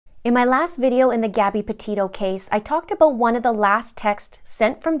In my last video in the Gabby Petito case, I talked about one of the last texts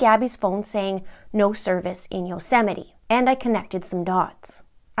sent from Gabby's phone saying, "No service in Yosemite," and I connected some dots.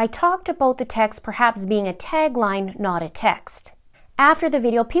 I talked about the text perhaps being a tagline, not a text. After the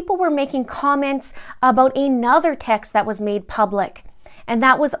video, people were making comments about another text that was made public, and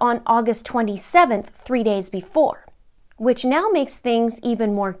that was on August 27th, 3 days before, which now makes things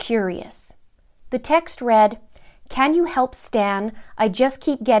even more curious. The text read, "Can you help Stan? I just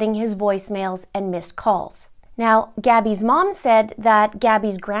keep getting his voicemails and missed calls." Now, Gabby's mom said that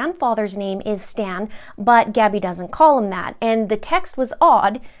Gabby's grandfather's name is Stan, but Gabby doesn't call him that, and the text was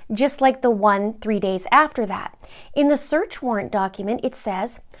odd, just like the one 3 days after that. In the search warrant document, it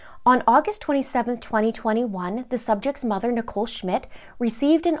says, on August 27, 2021, the subject's mother, Nicole Schmidt,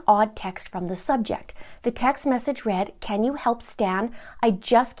 received an odd text from the subject. The text message read, "Can you help Stan? I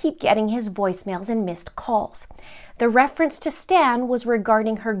just keep getting his voicemails and missed calls." The reference to Stan was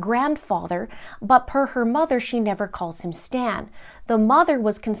regarding her grandfather, but per her mother, she never calls him Stan. The mother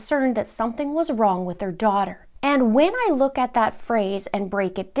was concerned that something was wrong with her daughter. And when I look at that phrase and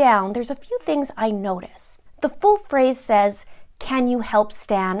break it down, there's a few things I notice. The full phrase says, "Can you help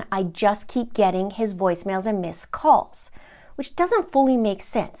Stan? I just keep getting his voicemails and missed calls," which doesn't fully make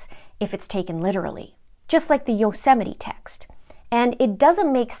sense if it's taken literally, just like the Yosemite text. And it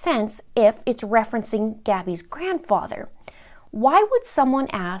doesn't make sense if it's referencing Gabby's grandfather. Why would someone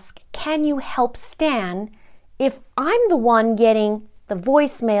ask, "Can you help Stan?" if I'm the one getting the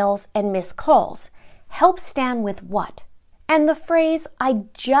voicemails and missed calls? Help Stan with what? And the phrase, "I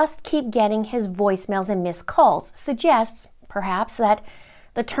just keep getting his voicemails and missed calls," suggests perhaps that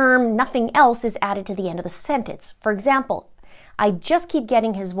the term "nothing else" is added to the end of the sentence. For example, "I just keep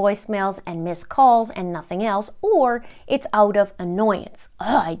getting his voicemails and missed calls and nothing else," or it's out of annoyance.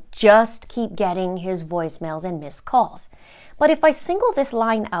 I just keep getting his voicemails and missed calls. But if I single this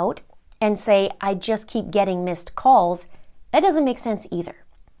line out and say, "I just keep getting missed calls," that doesn't make sense either.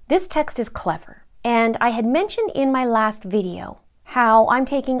 This text is clever, and I had mentioned in my last video how I'm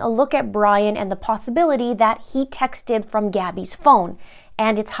taking a look at Brian and the possibility that he texted from Gabby's phone,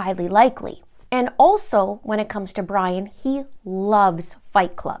 and it's highly likely. And also, when it comes to Brian, he loves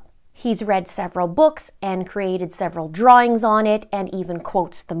Fight Club. He's read several books and created several drawings on it and even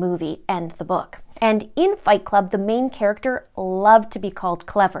quotes the movie and the book. And in Fight Club, the main character loved to be called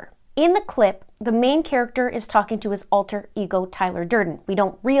clever. In the clip, the main character is talking to his alter ego, Tyler Durden. We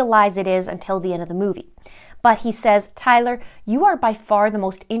don't realize it is until the end of the movie. But he says, "Tyler, you are by far the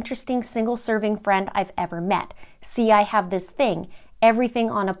most interesting single-serving friend I've ever met. See, I have this thing. Everything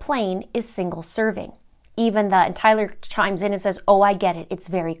on a plane is single serving." And Tyler chimes in and says, "Oh, I get it. It's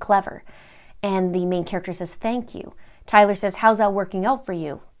very clever." And the main character says, "Thank you." Tyler says, "How's that working out for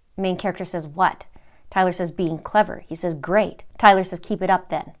you?" Main character says, "What?" Tyler says, "Being clever." He says, "Great." Tyler says, "Keep it up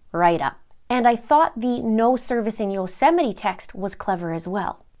then. Right up." And I thought the "no service in Yosemite" text was clever as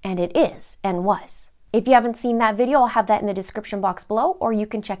well. And it is, and was. If you haven't seen that video, I'll have that in the description box below, or you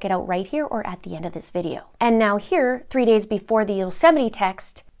can check it out right here or at the end of this video. And now here, 3 days before the Yosemite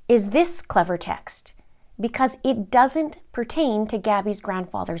text, is this clever text, because it doesn't pertain to Gabby's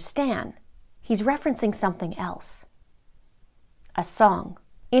grandfather, Stan. He's referencing something else. A song.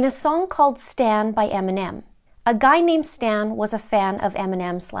 In a song called "Stan" by Eminem, a guy named Stan was a fan of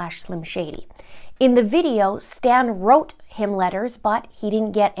Eminem/Slim Shady. In the video, Stan wrote him letters, but he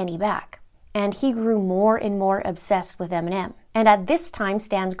didn't get any back. And he grew more and more obsessed with Eminem. And at this time,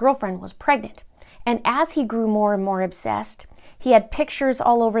 Stan's girlfriend was pregnant. And as he grew more and more obsessed, he had pictures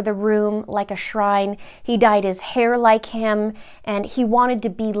all over the room like a shrine. He dyed his hair like him, and he wanted to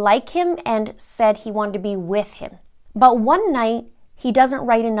be like him and said he wanted to be with him. But one night, he doesn't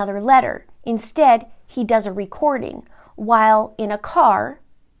write another letter. Instead, he does a recording while in a car,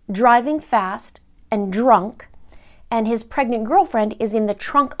 driving fast and drunk, and his pregnant girlfriend is in the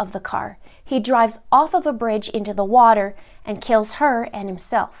trunk of the car. He drives off of a bridge into the water and kills her and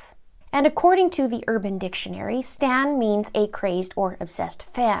himself. And according to the Urban Dictionary, Stan means a crazed or obsessed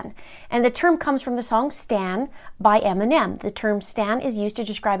fan. And the term comes from the song "Stan" by Eminem. The term "stan" is used to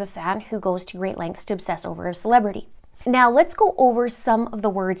describe a fan who goes to great lengths to obsess over a celebrity. Now let's go over some of the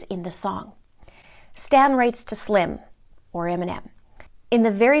words in the song. Stan writes to Slim, or Eminem. In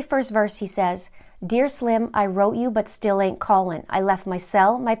the very first verse he says, "Dear Slim, I wrote you but still ain't callin'. I left my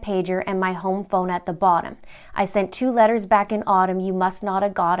cell, my pager, and my home phone at the bottom. I sent 2 letters back in autumn, you must not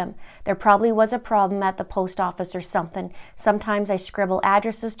have got 'em. There probably was a problem at the post office or something. Sometimes I scribble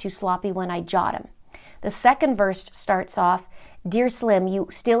addresses too sloppy when I jot 'em." The second verse starts off, "Dear Slim, you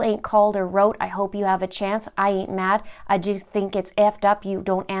still ain't called or wrote. I hope you have a chance. I ain't mad. I just think it's effed up you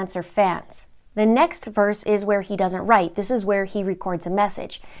don't answer fans." The next verse is where he doesn't write. This is where he records a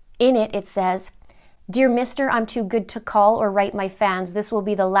message. In it, it says, "Dear Mister, I'm too good to call or write my fans. This will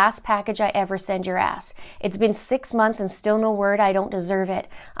be the last package I ever send your ass. It's been 6 months and still no word. I don't deserve it.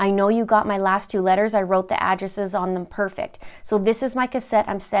 I know you got my last 2 letters. I wrote the addresses on them perfect. So this is my cassette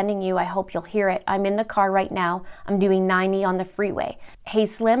I'm sending you. I hope you'll hear it. I'm in the car right now. I'm doing 90 on the freeway. Hey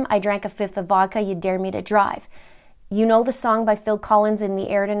Slim, I drank a 5th of vodka. You dare me to drive. You know the song by Phil Collins, In the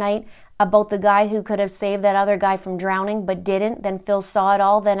Air Tonight, about the guy who could have saved that other guy from drowning but didn't? Then Phil saw it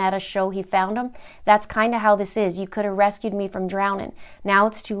all, then at a show he found him. That's kind of how this is. You could have rescued me from drowning. Now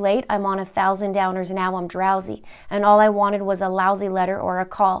it's too late. I'm on 1,000 downers. Now I'm drowsy. And all I wanted was a lousy letter or a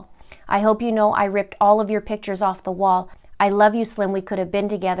call. I hope you know I ripped all of your pictures off the wall. I love you, Slim. We could have been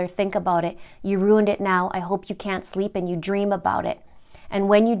together. Think about it. You ruined it now. I hope you can't sleep and you dream about it. And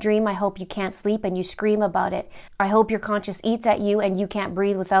when you dream, I hope you can't sleep and you scream about it. I hope your conscience eats at you and you can't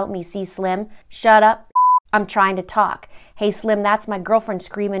breathe without me. See, Slim? Shut up. I'm trying to talk. Hey, Slim, that's my girlfriend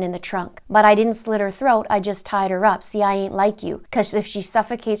screaming in the trunk. But I didn't slit her throat. I just tied her up. See, I ain't like you. 'Cause if she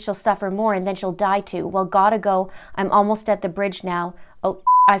suffocates, she'll suffer more and then she'll die too. Well, gotta go. I'm almost at the bridge now. Oh,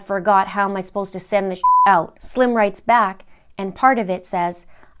 I forgot. How am I supposed to send this out? Slim writes back, and part of it says,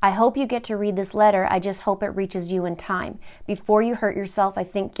 I hope you get to read this letter. I just hope it reaches you in time. Before you hurt yourself, I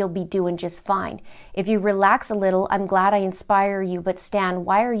think you'll be doing just fine. If you relax a little, I'm glad I inspire you, but Stan,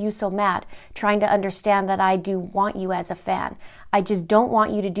 why are you so mad? Trying to understand that I do want you as a fan. I just don't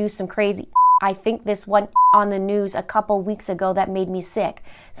want you to do some crazy. I think this one on the news a couple weeks ago that made me sick.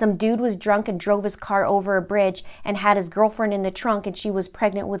 Some dude was drunk and drove his car over a bridge and had his girlfriend in the trunk and she was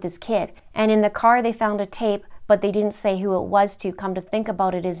pregnant with his kid. And in the car they found a tape, but they didn't say who it was to. Come to think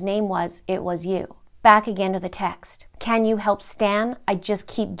about it, his name was, it was you. Back again to the text. Can you help Stan? I just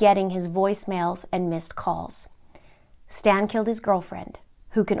keep getting his voicemails and missed calls. Stan killed his girlfriend,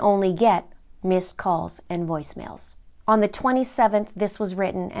 who can only get missed calls and voicemails. On the 27th, this was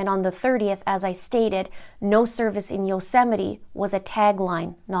written, and on the 30th, as I stated, no service in Yosemite was a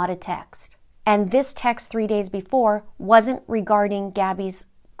tagline, not a text. And this text 3 days before wasn't regarding Gabby's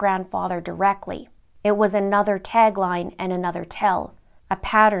grandfather directly. It was another tagline and another tell, a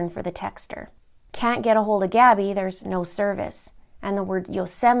pattern for the texter. Can't get a hold of Gabby, there's no service. And the word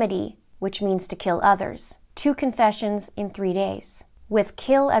Yosemite, which means to kill others. 2 confessions in 3 days, with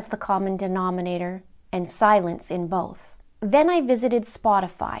kill as the common denominator and silence in both. Then I visited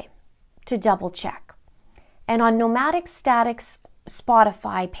Spotify to double check. And on Nomadic Static's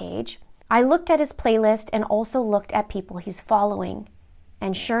Spotify page, I looked at his playlist and also looked at people he's following.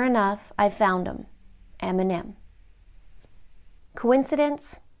 And sure enough, I found him. Eminem.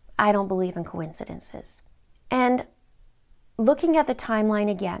 Coincidence? I don't believe in coincidences. And looking at the timeline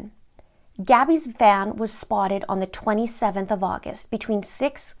again, Gabby's van was spotted on the 27th of August between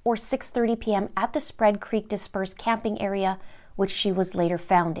 6 or 6:30 p.m. at the Spread Creek dispersed camping area, which she was later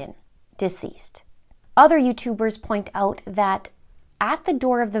found in, deceased. Other YouTubers point out that at the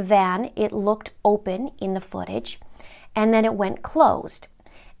door of the van, it looked open in the footage, and then it went closed.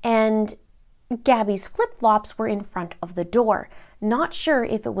 And Gabby's flip-flops were in front of the door. Not sure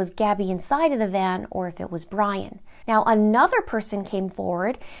if it was Gabby inside of the van or if it was Brian. Now, another person came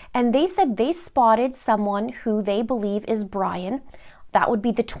forward and they said they spotted someone who they believe is Brian. That would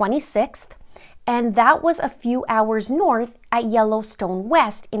be the 26th. And that was a few hours north at Yellowstone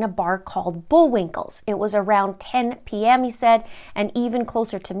West in a bar called Bullwinkle's. It was around 10 p.m., he said, and even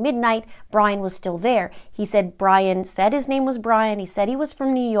closer to midnight, Brian was still there. He said Brian said his name was Brian, he said he was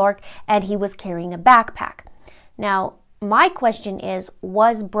from New York, and he was carrying a backpack. Now, my question is,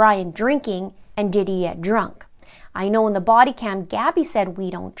 was Brian drinking and did he get drunk? I know in the body cam, Gabby said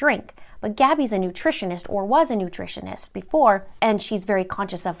we don't drink. But Gabby's a nutritionist or was a nutritionist before, and she's very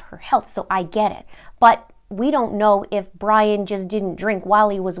conscious of her health, so I get it. But we don't know if Brian just didn't drink while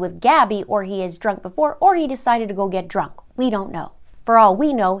he was with Gabby, or he is drunk before, or he decided to go get drunk. We don't know. For all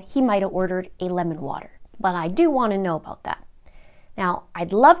we know, he might have ordered a lemon water. But I do want to know about that. Now,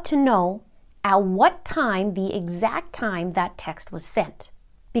 I'd love to know at what time, the exact time that text was sent.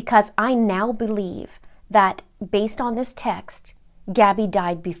 Because I now believe that, based on this text, Gabby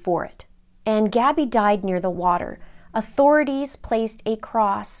died before it. And Gabby died near the water. Authorities placed a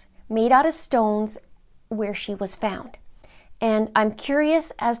cross made out of stones where she was found. And I'm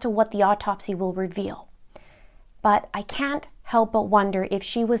curious as to what the autopsy will reveal. But I can't help but wonder if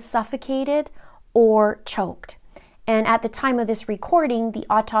she was suffocated or choked. And at the time of this recording, the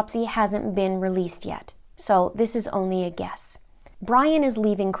autopsy hasn't been released yet. So this is only a guess. Brian is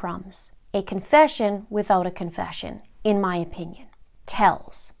leaving crumbs. A confession without a confession, in my opinion.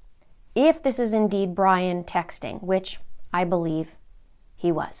 Tells. If this is indeed Brian texting, which I believe he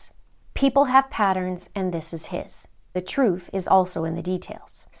was. People have patterns and this is his. The truth is also in the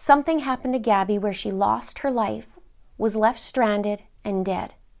details. Something happened to Gabby where she lost her life, was left stranded and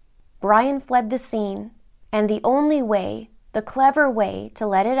dead. Brian fled the scene, and the only way, the clever way to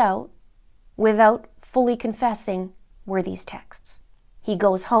let it out, without fully confessing, were these texts. He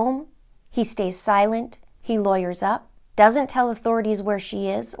goes home, he stays silent, he lawyers up, doesn't tell authorities where she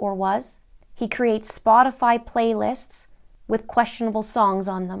is or was. He creates Spotify playlists with questionable songs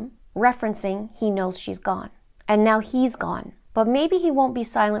on them, referencing he knows she's gone. And now he's gone, but maybe he won't be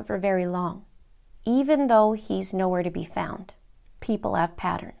silent for very long. Even though he's nowhere to be found, people have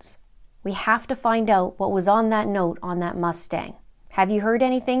patterns. We have to find out what was on that note on that Mustang. Have you heard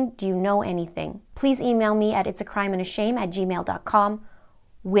anything? Do you know anything? Please email me at itsacrimeandashame@gmail.com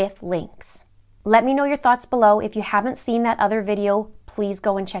with links. Let me know your thoughts below. If you haven't seen that other video, please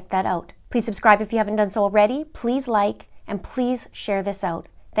go and check that out. Please subscribe if you haven't done so already. Please like and please share this out.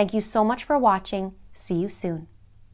 Thank you so much for watching. See you soon.